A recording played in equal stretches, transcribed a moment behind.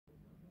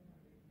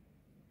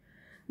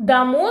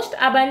The most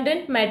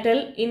abundant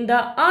metal in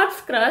the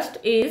Earth's crust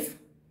is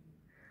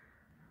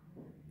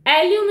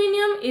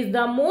aluminium is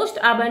the most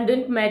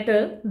abundant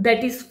metal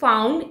that is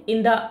found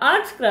in the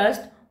Earth's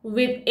crust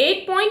with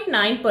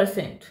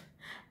 8.9%.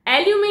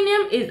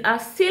 Aluminium is a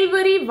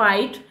silvery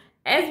white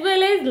as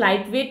well as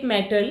lightweight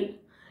metal.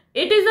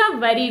 It is a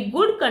very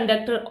good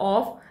conductor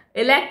of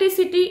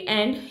electricity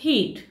and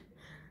heat.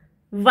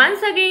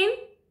 Once again,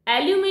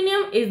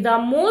 aluminium is the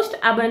most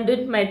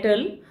abundant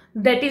metal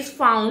that is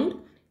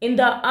found in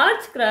the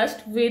Earth's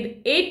crust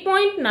with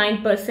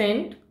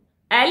 8.9%.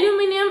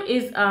 Aluminium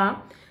is a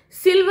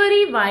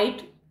silvery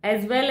white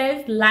as well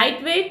as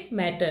lightweight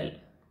metal.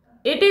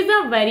 It is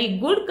a very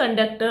good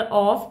conductor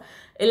of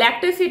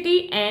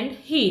electricity and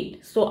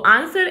heat. So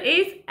answer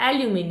is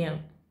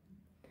aluminium.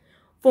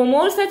 For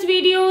more such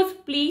videos,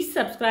 please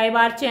subscribe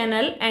our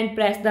channel and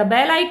press the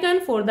bell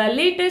icon for the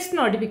latest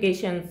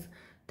notifications.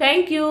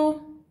 Thank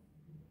you.